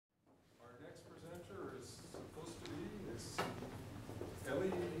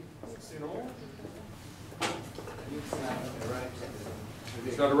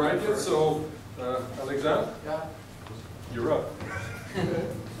It's not arrived yet, so Alexander? Yeah. You're up.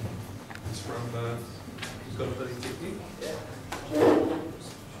 It's from Ecole Polytechnique. Yeah.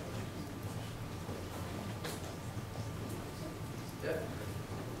 Yeah.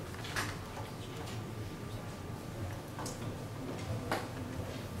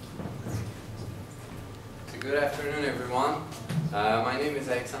 So good afternoon, everyone. My name is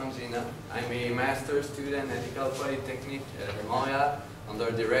Alixander Gelinas. I'm a master's student at Ecole Polytechnique at Montreal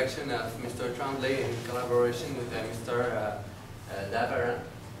under direction of Mr. Tremblay in collaboration with Mr. Behviour.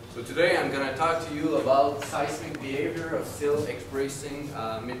 So today I'm going to talk to you about seismic behavior of self-expressing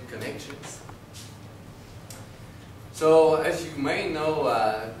mid-connections. So as you may know,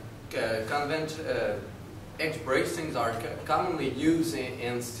 X-bracings are commonly used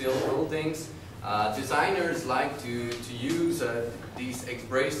in steel buildings. Designers like to use these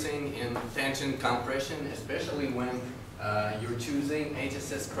X-bracing in tension compression, especially when you're choosing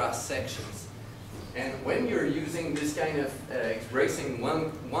HSS cross sections. And when you're using this kind of X-bracing,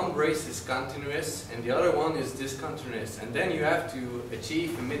 one brace is continuous and the other one is discontinuous, and then you have to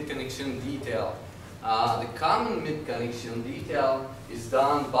achieve a mid-connection detail. The common mid-connection detail is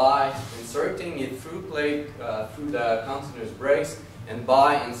done by inserting it through plate through the continuous brace, and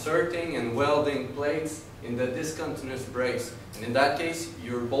by inserting and welding plates in the discontinuous brace. And in that case,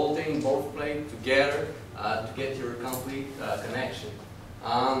 you're bolting both plates together to get your complete connection.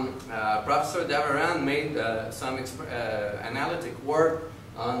 Professor Behviour made some analytic work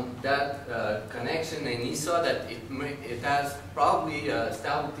on that connection, and he saw that it has probably a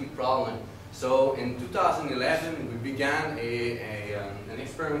stability problem. So in 2011, we began an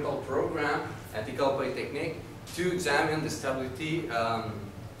experimental program at Ecole Polytechnique to examine the stability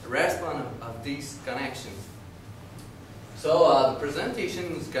response of these connections. So the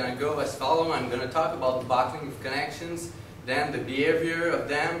presentation is going to go as follows. I'm going to talk about the buckling of connections, then the behavior of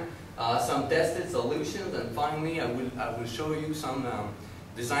them, some tested solutions, and finally I will show you some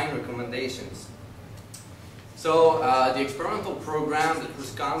design recommendations. So the experimental program that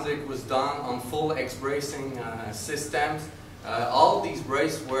was conducted was done on full X-bracing systems. All these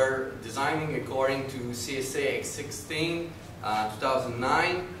braces were designing according to CSA X16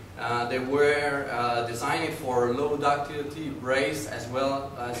 2009. They were designed for low ductility brace as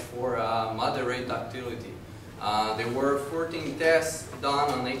well as for moderate ductility. There were 14 tests done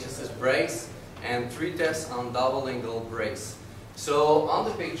on HSS brace and 3 tests on double angle brace. So on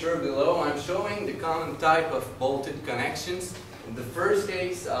the picture below, I'm showing the common type of bolted connections. In the first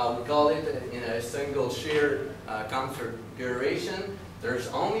case, we call it in a single shear configuration. There's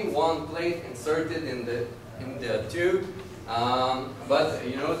only one plate inserted in the tube, but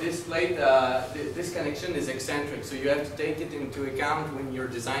you know, this plate, this connection is eccentric, so you have to take it into account when you're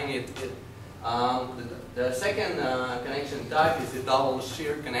designing it. The second connection type is the double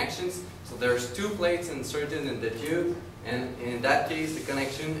shear connections. So there's 2 plates inserted in the tube, and in that case the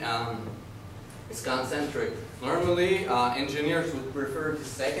connection is concentric. Normally engineers would prefer the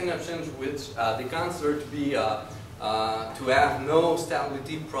second option, which they consider to be to have no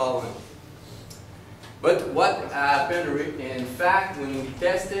stability problem. But what happened in fact when we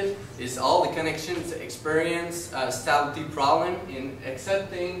tested is all the connections experience a stability problem in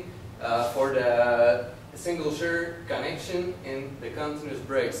excepting for the single shear connection in the continuous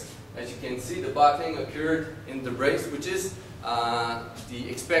brace. As you can see, the buckling occurred in the brace, which is the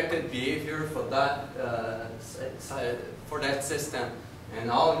expected behavior for that system. And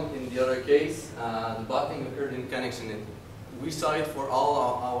all in the other case, the buckling occurred in connection. And we saw it for all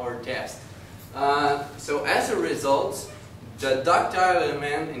our tests. So as a result, the ductile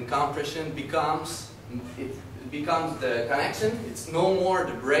element in compression becomes the connection. It's no more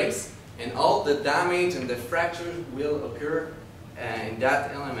the brace, and all the damage and the fractures will occur in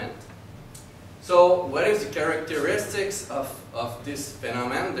that element. So what is the characteristics of this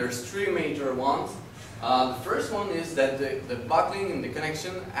phenomenon? There's 3 major ones. The first one is that the buckling in the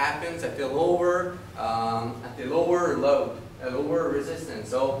connection happens at a lower load, a lower resistance.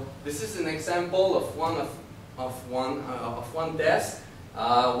 So this is an example of one test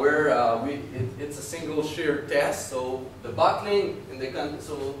where it's a single shear test. So the buckling in the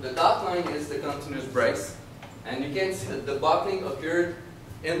dot line is the continuous brace, and you can see that the buckling occurred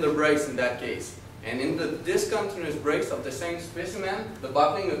in the brace in that case. And in the discontinuous brace of the same specimen, the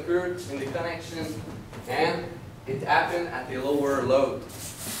buckling occurred in the connection, and it happened at a lower load.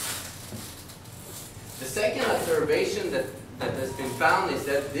 The second observation that has been found is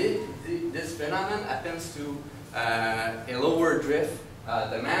that this phenomenon happens to a lower drift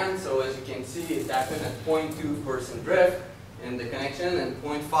demand. So as you can see, it happened at 0.2% drift in the connection and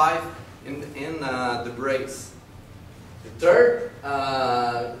 0.5 in the brace. The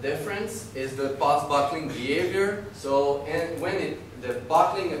third difference is the post-buckling behavior. So when the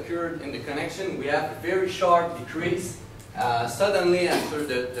buckling occurred in the connection, we have a very sharp decrease suddenly after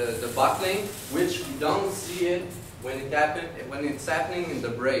the buckling, which we don't see it when it's happening in the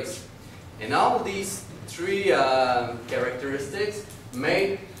brace. And all of these three characteristics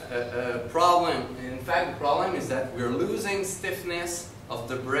make a problem. In fact, the problem is that we're losing stiffness of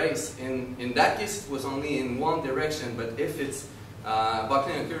the brace. In that case, it was only in one direction, but if it's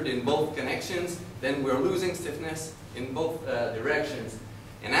buckling occurred in both connections, then we're losing stiffness in both directions.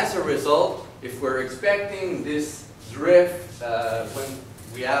 And as a result, if we're expecting this drift when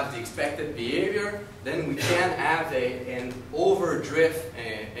we have the expected behavior, then we can have an overdrift,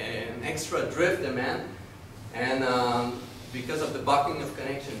 an extra drift demand, and because of the buckling of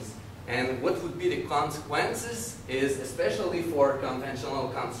connections. And what would be the consequences is, especially for conventional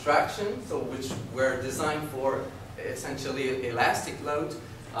construction, so which were designed for essentially elastic load,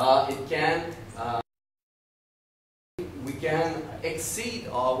 we can exceed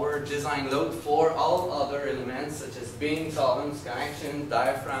our design load for all other elements such as beams, columns, connections,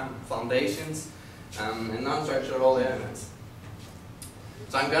 diaphragm, foundations, and non-structural elements.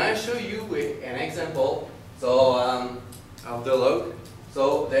 So I'm going to show you an example of the load.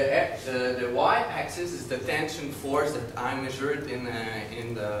 So the y-axis is the tension force that I measured in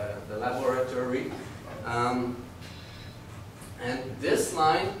the laboratory. And this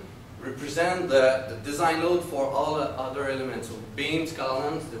line represents the design load for all the other elements. So beams,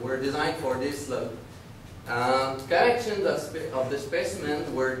 columns, they were designed for this load. Connections of the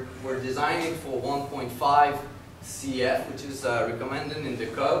specimen were designed for 1.5 CF, which is recommended in the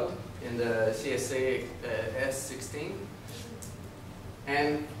code, in the CSA S16.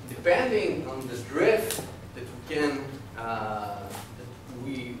 And depending on the drift that we can, that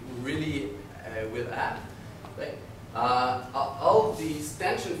we really will have, right? All these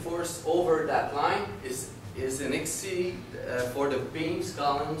tension force over that line is an exceed for the beams,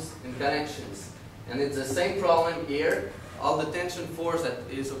 columns, and connections. And it's the same problem here. All the tension force that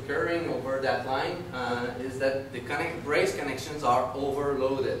is occurring over that line is that the brace connections are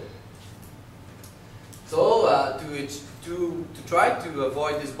overloaded. So to try to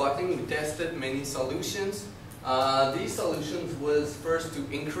avoid this buckling, we tested many solutions. These solutions was first to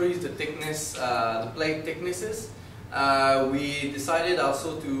increase the thickness, the plate thicknesses. We decided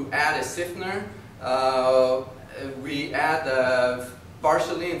also to add a stiffener. We add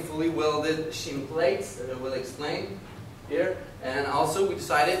partially and fully welded shim plates that I will explain here. And also we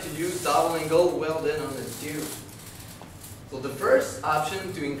decided to use double angle welded on the tube. So the first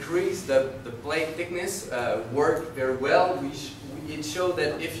option to increase the plate thickness worked very well. It showed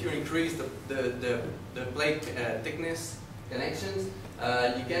that if you increase the plate thickness connections,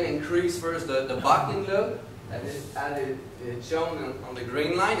 you can increase first the buckling load, as it's shown on the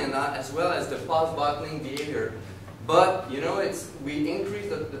green line, and as well as the post-buckling behavior. But you know, we increase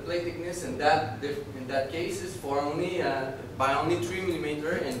the plate thickness in that cases for only by only 3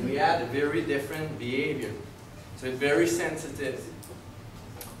 mm, and we had a very different behavior. So it's very sensitive.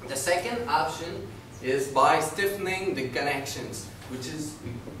 The second option is by stiffening the connections, which is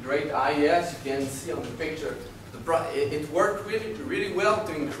a great idea, as you can see on the picture. It worked really well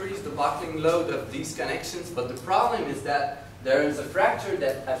to increase the buckling load of these connections, but the problem is that there is a fracture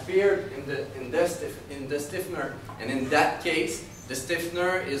that appeared in the stiffener, and in that case, the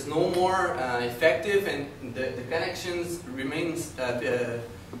stiffener is no more effective, and the connections remains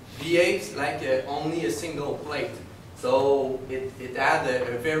behaves like only a single plate. So it had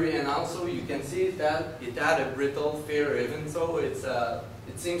and also you can see that it had a brittle failure, even so it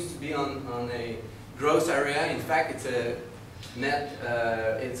seems to be on a gross area. In fact, it's a net,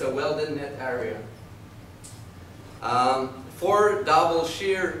 it's a welded net area. For double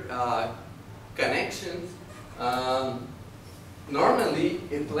shear connections, normally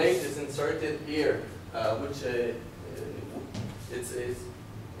a plate is inserted here, which it's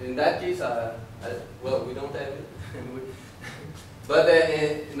in that case, well, we don't have it. But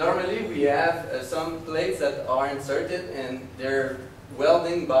normally we have some plates that are inserted and they're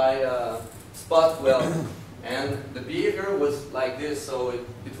welding by spot weld. And the behavior was like this, so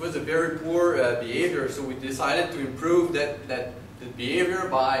it was a very poor behavior. So we decided to improve that the behavior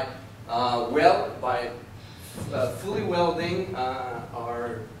by fully welding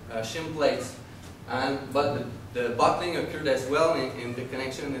our shim plates. But the buckling occurred as well in the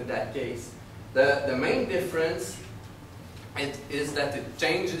connection in that case. The main difference is that it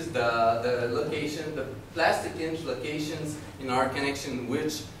changes the location, the plastic hinge locations in our connection,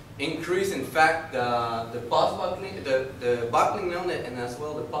 which increase in fact the post buckling, the buckling load, and as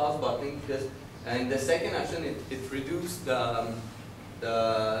well the post buckling, because And the second option, it reduced the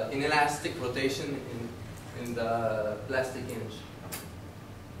inelastic rotation in the plastic hinge.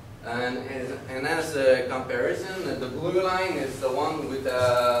 And as a comparison, the blue line is the one with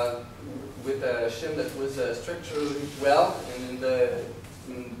a shim that was structurally well, and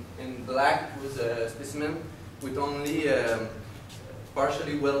in black was a specimen with only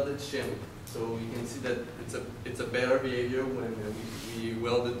partially welded shim. So you can see that it's a better behavior when we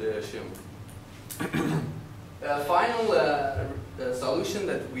welded the shim. Final solution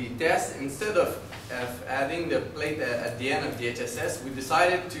that we test, instead of adding the plate at the end of the HSS, we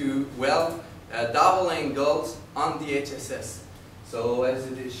decided to weld double angles on the HSS. So as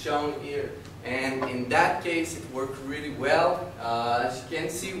it is shown here, and in that case it worked really well. As you can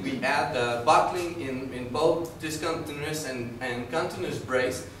see, we add buckling in both discontinuous and continuous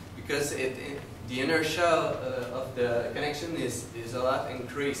brace, because the inertia of the connection is a lot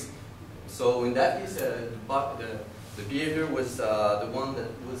increased. So in that case, the behavior was the one that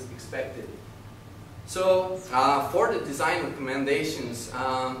was expected. So for the design recommendations,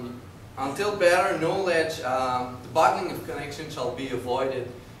 until better knowledge, the buckling of connection shall be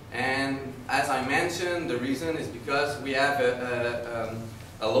avoided. And as I mentioned, the reason is because we have a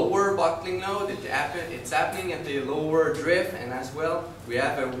lower buckling load. It's happening at a lower drift, and as well we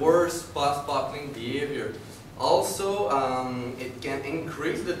have a worse post-buckling behavior. Also, it can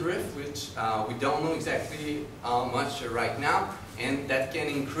increase the drift, which we don't know exactly how much right now, and that can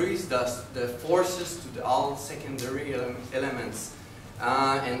increase the forces to all secondary elements.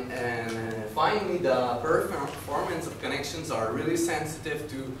 And finally, the performance of connections are really sensitive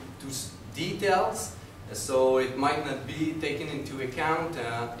to details, so it might not be taken into account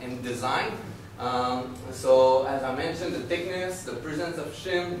in design. So as I mentioned, the thickness, the presence of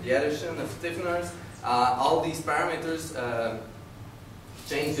shim, the addition of stiffeners, all these parameters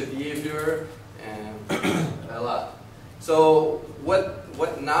change the behavior a lot. So what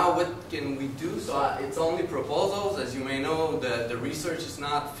can we do? So it's only proposals. As you may know, the research is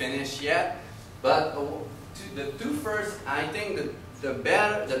not finished yet. But the two first, I think that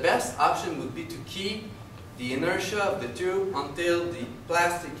the best option would be to keep the inertia of the tube until the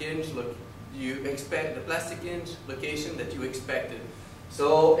plastic hinge the plastic hinge location that you expected.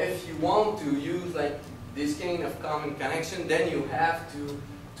 So if you want to use like this kind of common connection, then you have to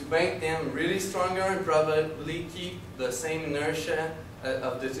make them really stronger and probably keep the same inertia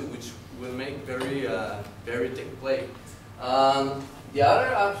of the tube, which will make very thick plate.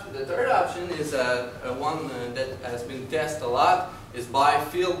 The third option is one that has been tested a lot, is by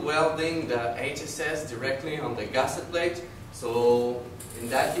field welding the HSS directly on the gusset plate. So in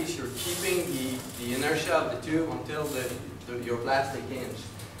that case, you're keeping the inertia of the tube until your plastic hinge.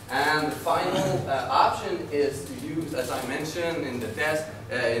 And the final option is to use, as I mentioned in the test,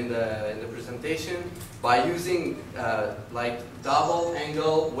 in the presentation, by using like double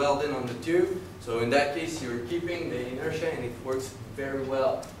angle welding on the tube. So in that case, you're keeping the inertia and it works very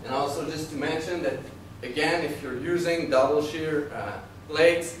well. And also just to mention that, again, if you're using double shear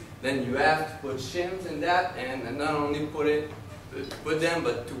plates, then you have to put shims in that, and not only put them,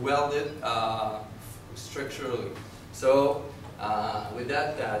 but to weld it structurally. So with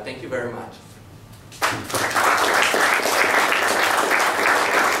that, thank you very much. Do you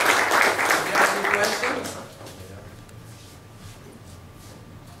have any questions?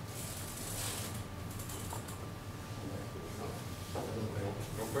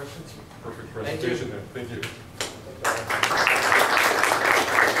 No questions? Perfect presentation there. Thank you.